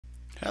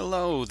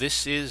Hello,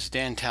 this is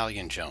Dan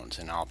Jones,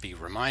 and I'll be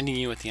reminding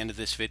you at the end of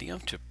this video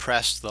to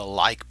press the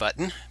like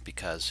button,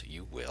 because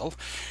you will,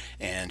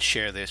 and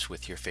share this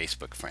with your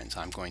Facebook friends.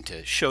 I'm going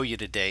to show you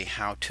today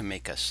how to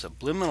make a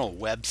subliminal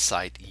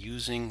website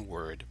using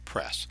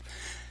WordPress.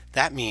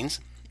 That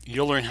means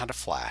you'll learn how to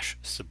flash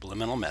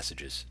subliminal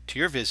messages to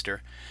your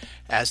visitor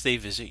as they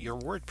visit your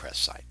WordPress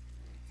site.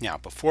 Now,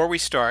 before we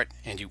start,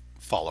 and you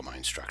follow my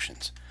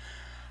instructions,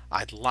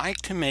 I'd like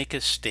to make a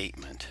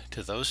statement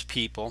to those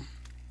people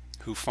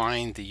who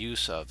find the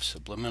use of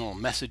subliminal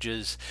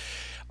messages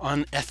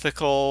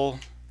unethical,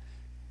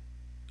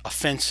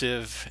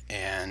 offensive,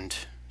 and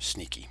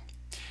sneaky.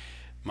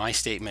 My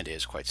statement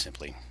is quite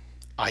simply,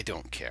 I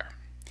don't care.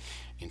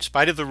 In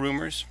spite of the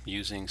rumors,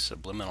 using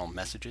subliminal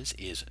messages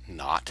is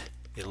not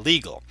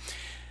illegal.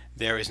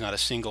 There is not a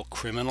single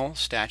criminal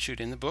statute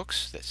in the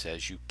books that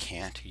says you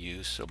can't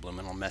use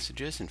subliminal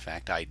messages. In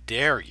fact, I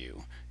dare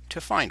you to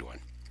find one.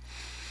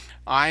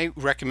 I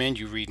recommend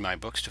you read my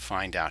books to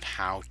find out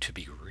how to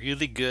be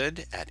really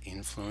good at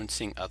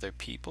influencing other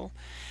people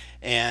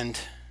and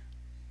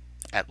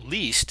at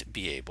least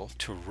be able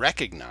to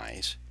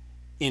recognize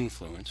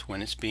influence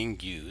when it's being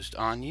used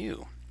on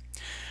you.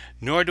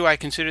 Nor do I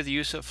consider the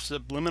use of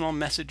subliminal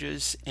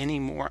messages any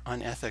more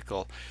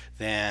unethical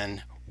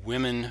than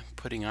women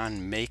putting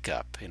on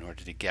makeup in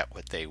order to get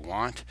what they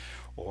want,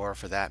 or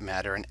for that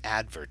matter, an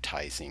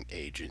advertising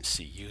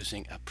agency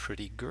using a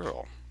pretty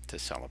girl to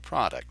sell a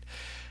product.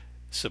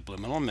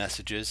 Subliminal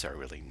messages are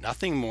really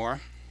nothing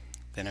more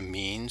than a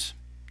means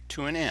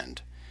to an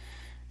end.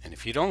 And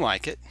if you don't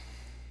like it,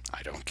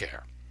 I don't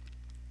care.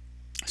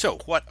 So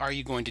what are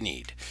you going to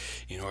need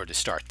in order to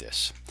start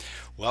this?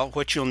 Well,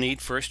 what you'll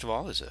need first of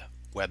all is a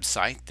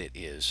website that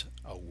is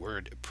a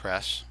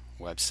WordPress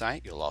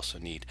website. You'll also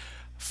need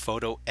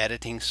photo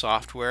editing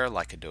software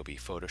like Adobe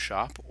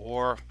Photoshop,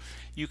 or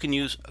you can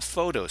use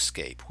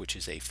Photoscape, which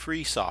is a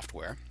free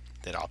software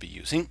that I'll be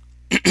using.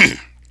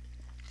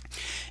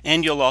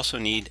 And you'll also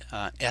need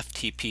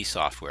FTP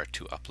software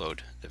to upload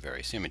the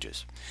various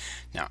images.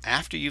 Now,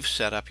 after you've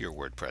set up your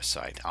WordPress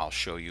site, I'll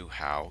show you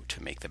how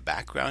to make the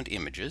background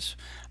images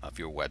of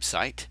your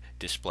website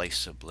display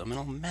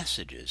subliminal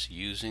messages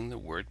using the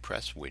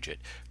WordPress widget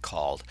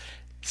called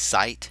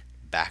Site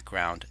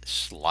Background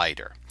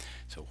Slider.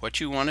 So what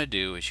you want to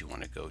do is you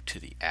want to go to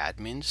the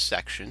admin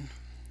section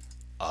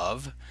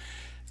of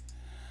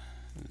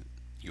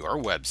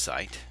your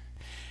website,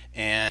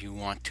 and you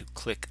want to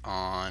click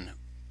on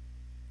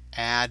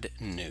Add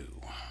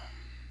New,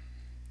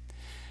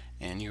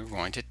 and you're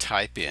going to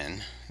type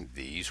in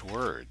these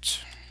words: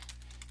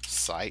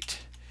 Site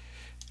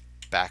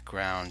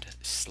Background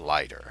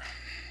Slider.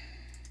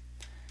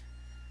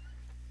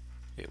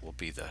 It will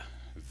be the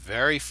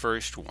very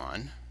first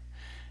one.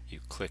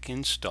 You click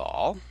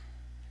Install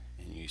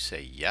and you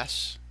say,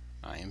 yes,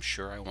 I am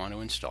sure I want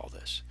to install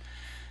this.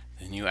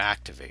 Then you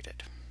activate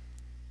it.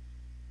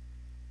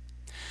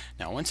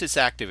 Now, once it's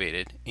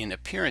activated, in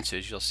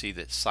Appearances, you'll see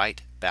that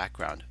Site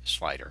Background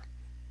Slider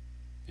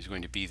is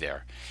going to be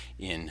there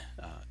in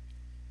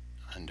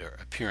under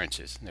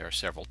Appearances. There are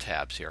several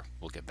tabs here.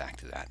 We'll get back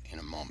to that in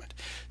a moment.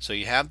 So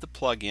you have the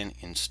plugin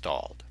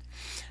installed.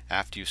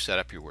 After you've set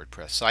up your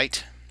WordPress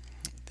site,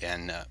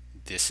 then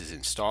this is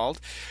installed.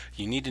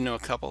 You need to know a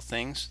couple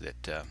things: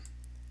 that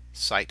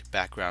Site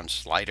Background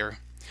Slider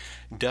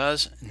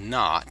does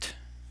not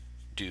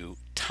do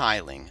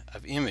tiling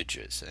of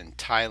images, and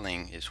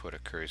tiling is what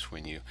occurs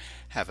when you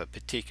have a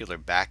particular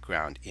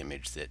background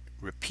image that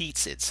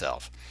repeats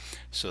itself,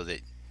 so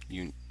that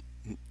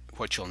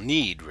what you'll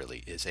need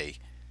really is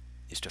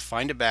to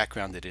find a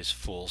background that is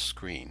full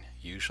screen.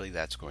 Usually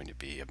that's going to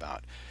be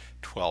about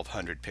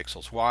 1200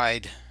 pixels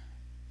wide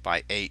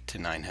by 800 to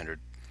 900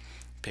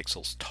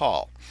 pixels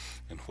tall.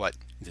 And what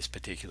this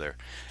particular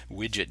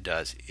widget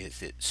does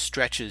is it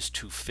stretches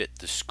to fit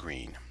the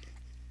screen.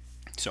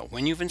 So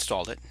when you've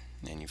installed it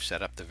and you've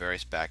set up the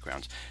various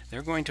backgrounds,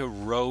 they're going to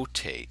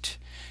rotate,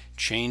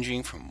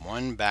 changing from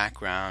one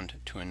background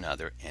to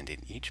another, and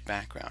in each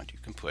background you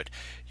can put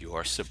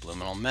your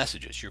subliminal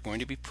messages. You're going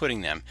to be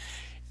putting them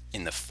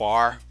in the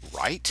far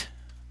right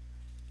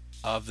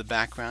of the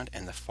background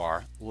and the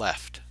far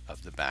left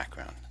of the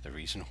background. The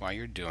reason why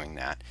you're doing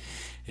that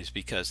is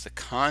because the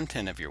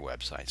content of your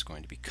website is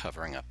going to be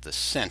covering up the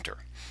center.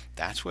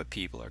 That's what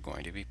people are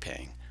going to be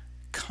paying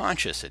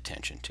conscious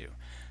attention to.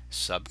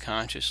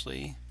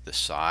 Subconsciously, the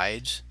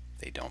sides,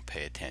 they don't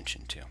pay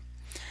attention to.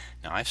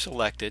 Now, I've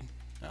selected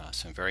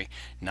some very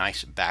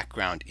nice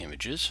background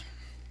images,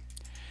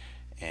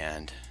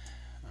 and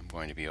I'm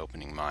going to be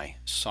opening my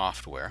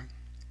software.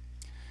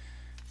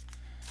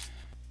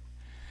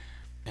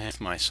 And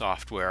my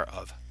software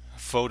of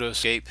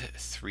Photoscape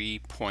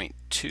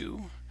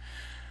 3.2.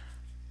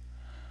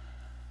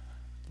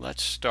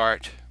 Let's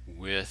start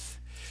with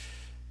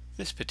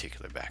this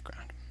particular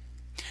background.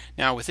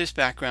 Now, with this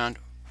background,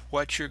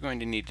 what you're going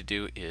to need to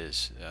do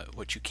is,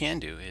 what you can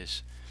do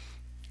is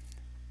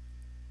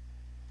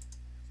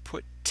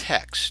put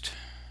text.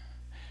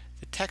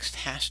 The text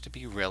has to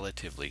be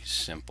relatively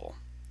simple,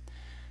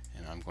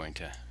 and I'm going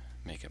to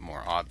make it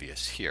more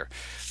obvious here.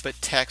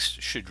 But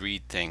text should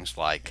read things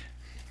like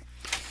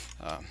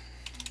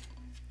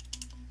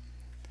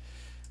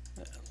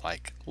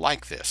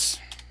this.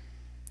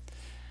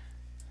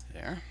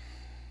 There.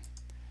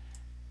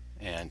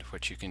 And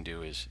what you can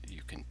do is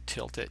you can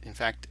tilt it. In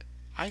fact,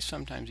 I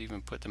sometimes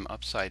even put them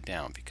upside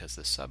down because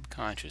the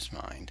subconscious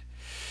mind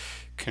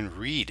can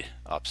read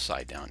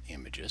upside down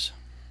images.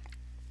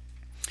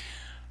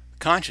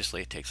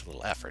 Consciously, it takes a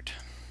little effort.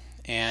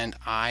 And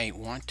I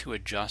want to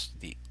adjust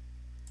the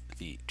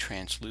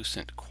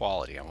translucent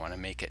quality. I want to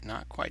make it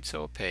not quite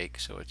so opaque,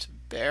 so it's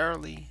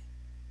barely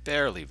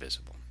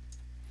visible.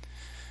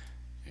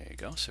 There you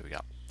go. So we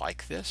got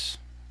like this.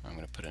 I'm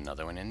going to put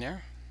another one in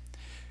there,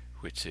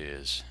 which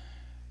is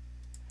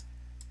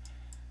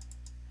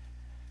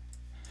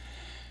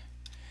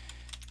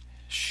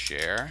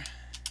share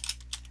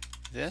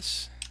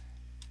this.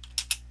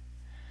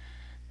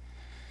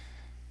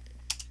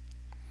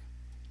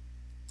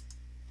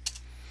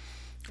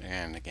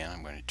 And again,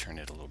 I'm going to turn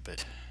it a little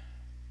bit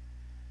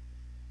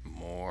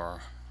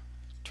more,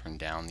 turn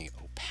down the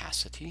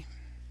opacity,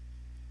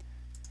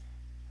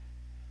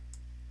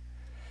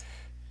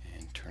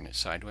 and turn it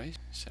sideways,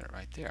 set it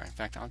right there. In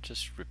fact, I'll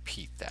just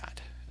repeat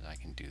that. I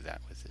can do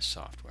that with this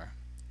software.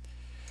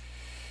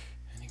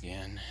 And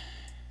again,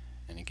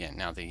 and again.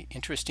 Now, the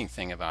interesting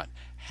thing about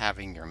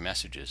having your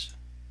messages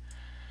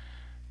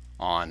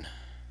on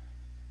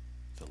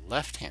the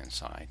left-hand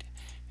side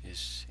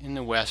is in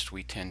the West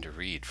we tend to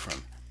read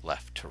from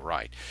left to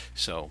right.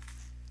 So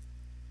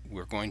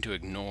we're going to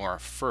ignore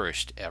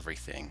first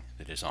everything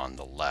that is on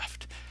the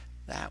left.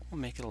 That will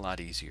make it a lot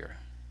easier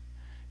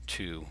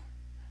to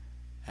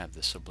have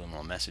the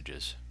subliminal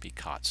messages be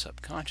caught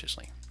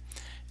subconsciously.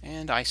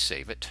 And I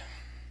save it.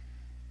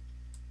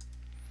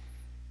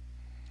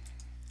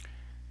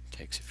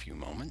 Takes a few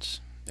moments.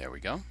 There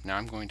we go. Now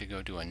I'm going to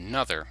go to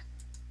another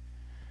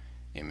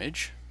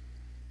image,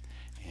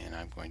 and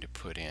I'm going to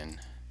put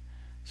in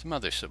some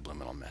other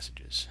subliminal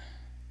messages.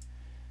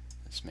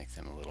 Let's make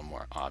them a little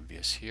more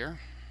obvious here.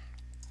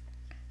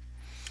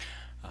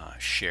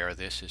 Share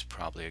this is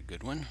probably a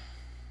good one.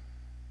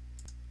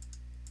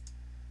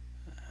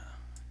 There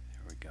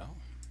we go.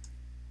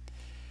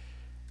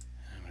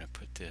 I'm going to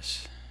put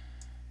this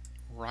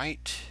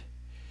right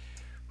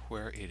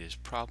where it is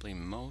probably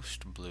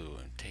most blue,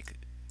 and take,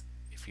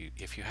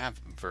 if you have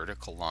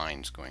vertical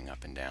lines going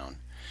up and down,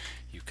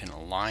 you can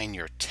align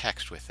your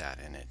text with that,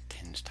 and it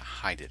tends to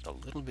hide it a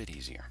little bit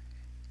easier.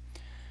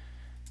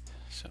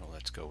 So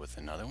let's go with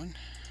another one.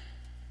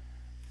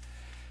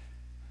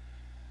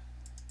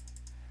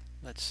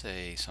 Let's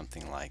say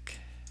something like,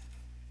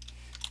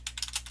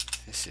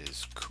 this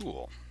is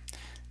cool.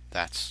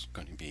 That's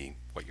going to be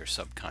what your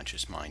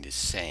subconscious mind is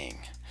saying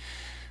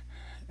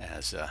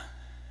as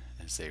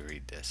they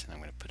read this. And I'm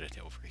going to put it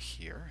over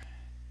here.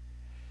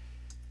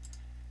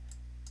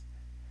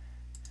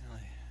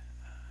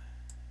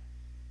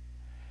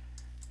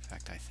 In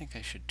fact, I think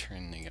I should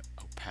turn the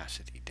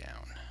opacity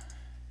down.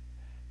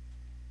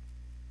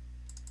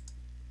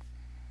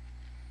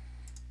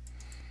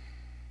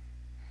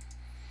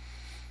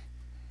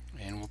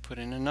 And we'll put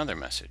in another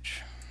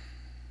message.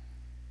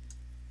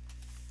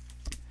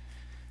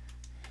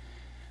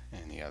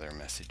 And the other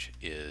message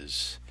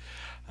is,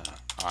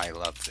 I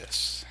love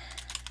this.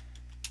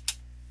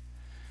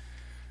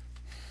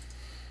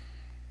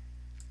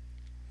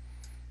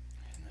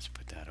 And let's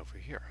put that over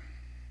here.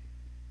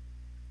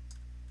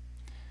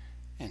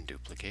 And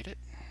duplicate it.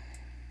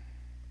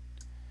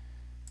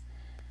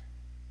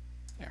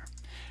 There.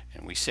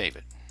 And we save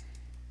it.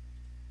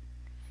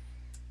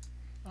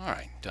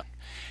 Alright, done.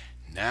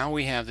 Now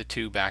we have the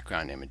two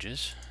background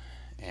images,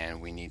 and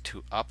we need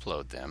to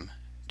upload them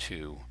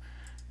to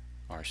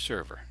our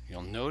server.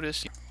 You'll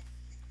notice,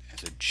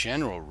 as a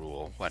general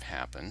rule, what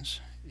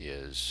happens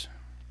is,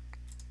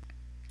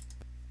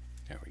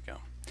 there we go.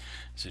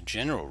 As a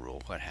general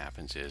rule, what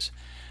happens is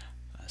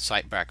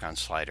Site Background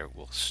Slider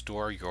will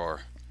store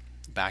your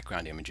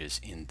background images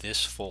in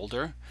this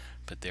folder,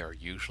 but there are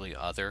usually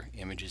other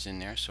images in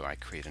there, so I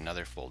create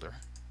another folder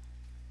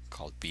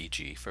called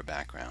BG for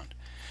background,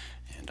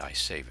 and I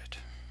save it.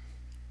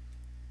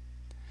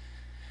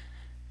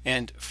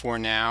 And for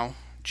now,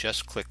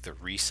 just click the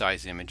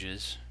resize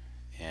images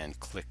and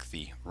click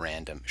the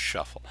random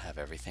shuffle. Have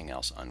everything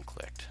else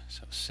unclicked.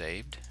 So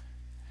saved.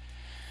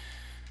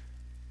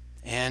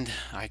 And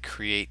I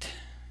create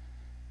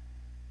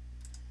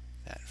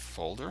that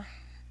folder,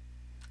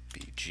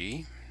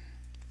 BG.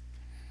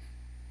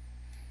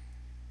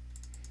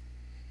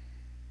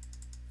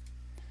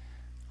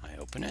 I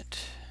open it,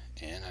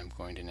 and I'm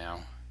going to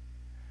now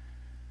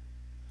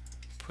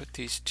put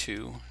these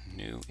two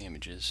new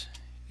images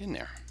in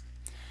there.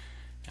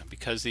 Now,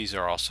 because these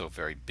are also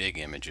very big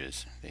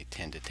images, they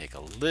tend to take a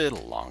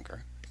little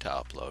longer to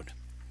upload,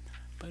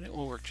 but it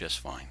will work just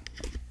fine.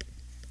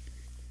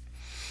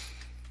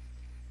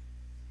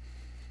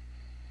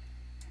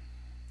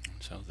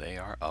 So they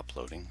are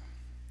uploading.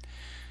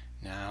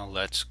 Now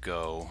let's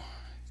go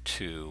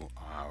to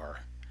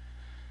our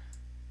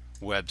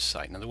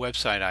website. Now the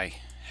website I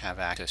have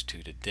access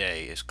to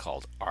today is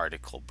called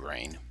Article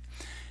Brain.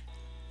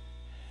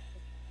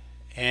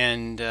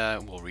 And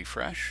we'll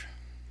refresh.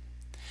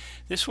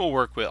 This will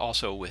work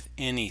also with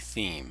any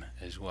theme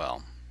as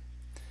well.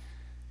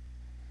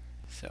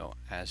 So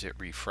as it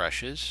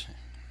refreshes,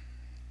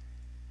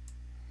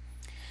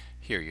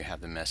 here you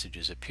have the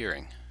messages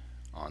appearing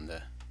on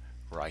the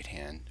right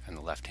hand and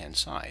the left hand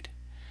side.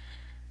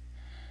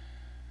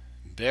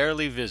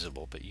 Barely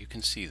visible, but you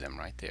can see them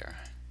right there.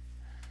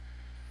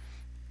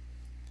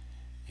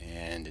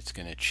 And it's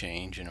going to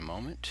change in a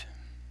moment.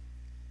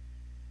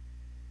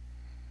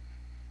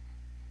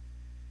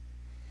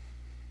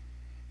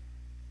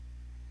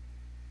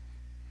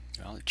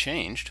 Well, it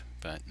changed,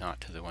 but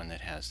not to the one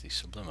that has the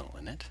subliminal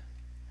in it.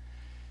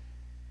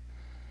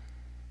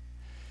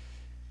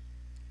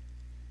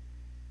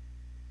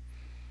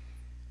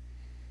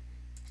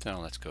 So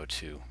let's go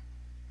to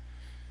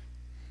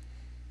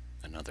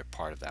another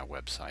part of that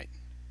website.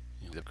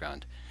 The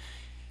background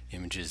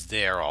images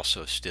there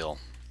also still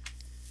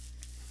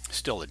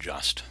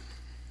adjust.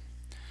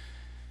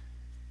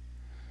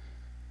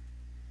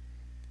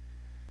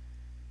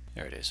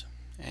 There it is.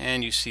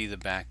 And you see the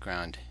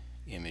background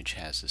image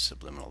has the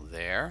subliminal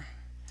there,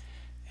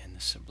 and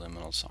the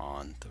subliminal's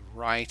on the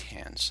right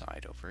hand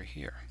side over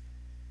here.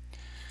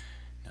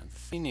 Now the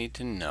thing you need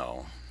to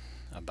know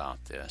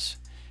about this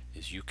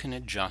is you can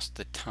adjust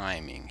the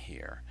timing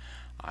here.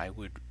 I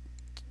would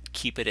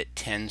keep it at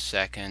 10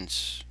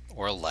 seconds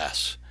or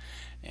less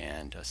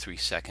and a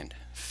 3-second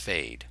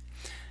fade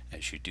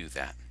as you do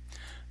that.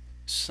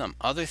 Some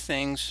other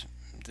things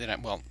that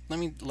let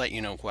me let you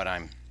know what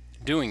I'm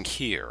doing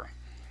here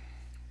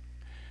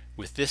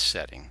with this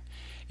setting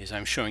is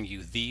I'm showing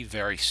you the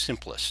very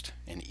simplest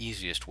and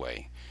easiest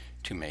way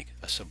to make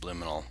a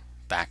subliminal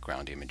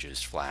background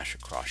images flash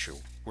across your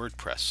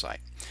WordPress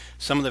site.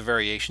 Some of the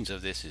variations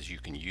of this is you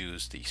can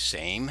use the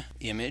same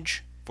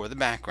image for the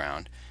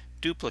background,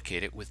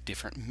 duplicate it with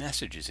different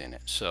messages in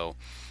it. So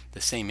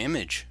the same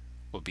image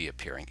will be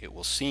appearing. It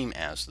will seem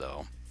as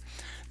though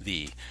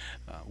the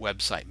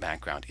website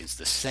background is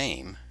the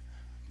same,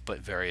 but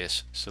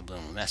various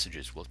subliminal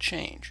messages will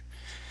change.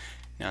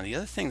 Now the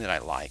other thing that I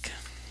like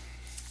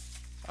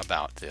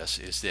about this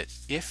is that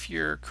if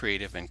you're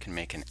creative and can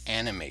make an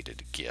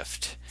animated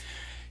GIF,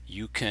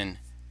 you can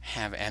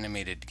have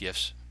animated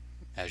GIFs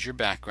as your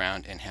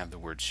background and have the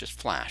words just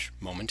flash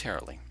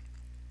momentarily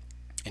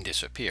and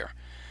disappear.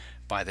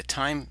 By the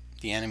time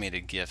the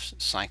animated GIF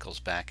cycles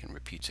back and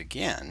repeats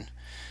again,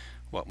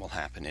 what will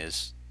happen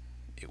is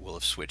it will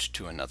have switched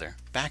to another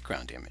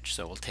background image,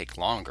 so it will take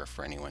longer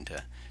for anyone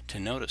to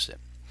notice it.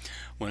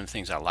 One of the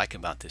things I like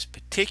about this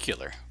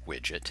particular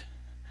widget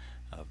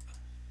of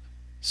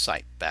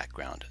site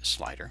background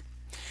slider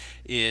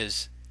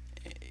is,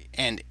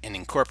 and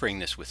incorporating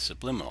this with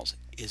subliminals,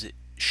 is it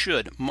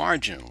should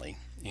marginally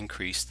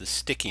increase the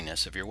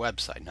stickiness of your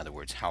website. In other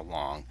words, how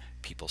long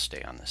people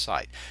stay on the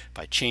site.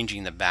 By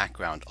changing the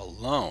background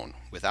alone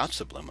without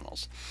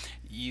subliminals,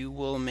 you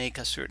will make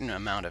a certain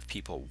amount of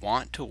people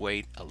want to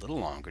wait a little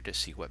longer to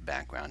see what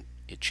background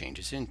it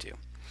changes into.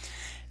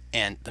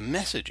 And the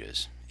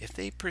messages, if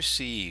they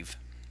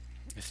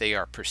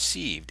are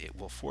perceived, it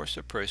will force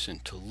a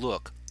person to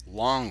look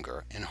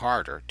longer and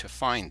harder to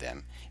find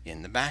them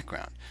in the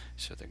background.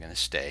 So they're going to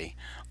stay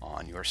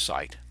on your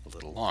site a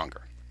little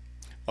longer.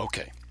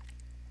 Okay.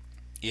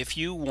 If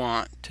you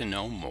want to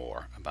know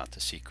more about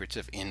the secrets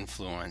of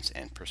influence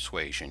and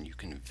persuasion, you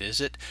can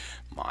visit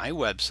my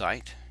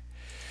website,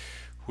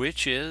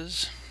 which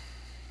is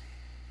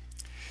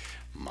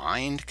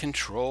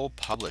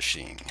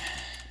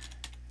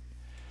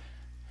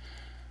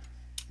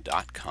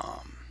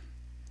mindcontrolpublishing.com.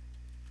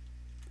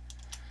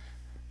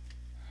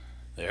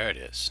 There it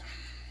is.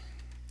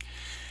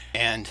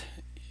 And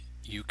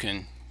you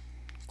can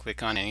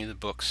click on any of the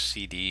books,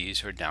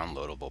 CDs, or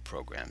downloadable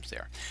programs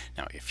there.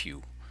 Now, if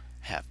you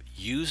have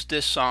used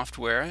this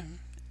software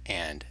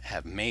and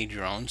have made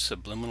your own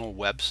subliminal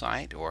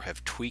website or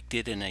have tweaked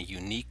it in a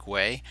unique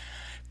way,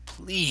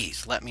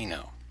 please let me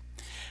know.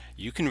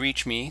 You can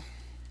reach me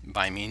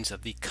by means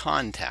of the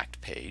contact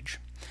page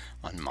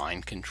on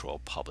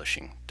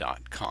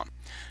mindcontrolpublishing.com.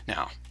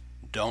 Now,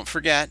 don't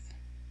forget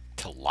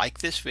to like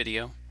this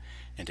video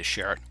and to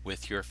share it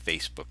with your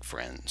Facebook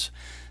friends.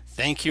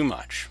 Thank you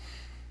much.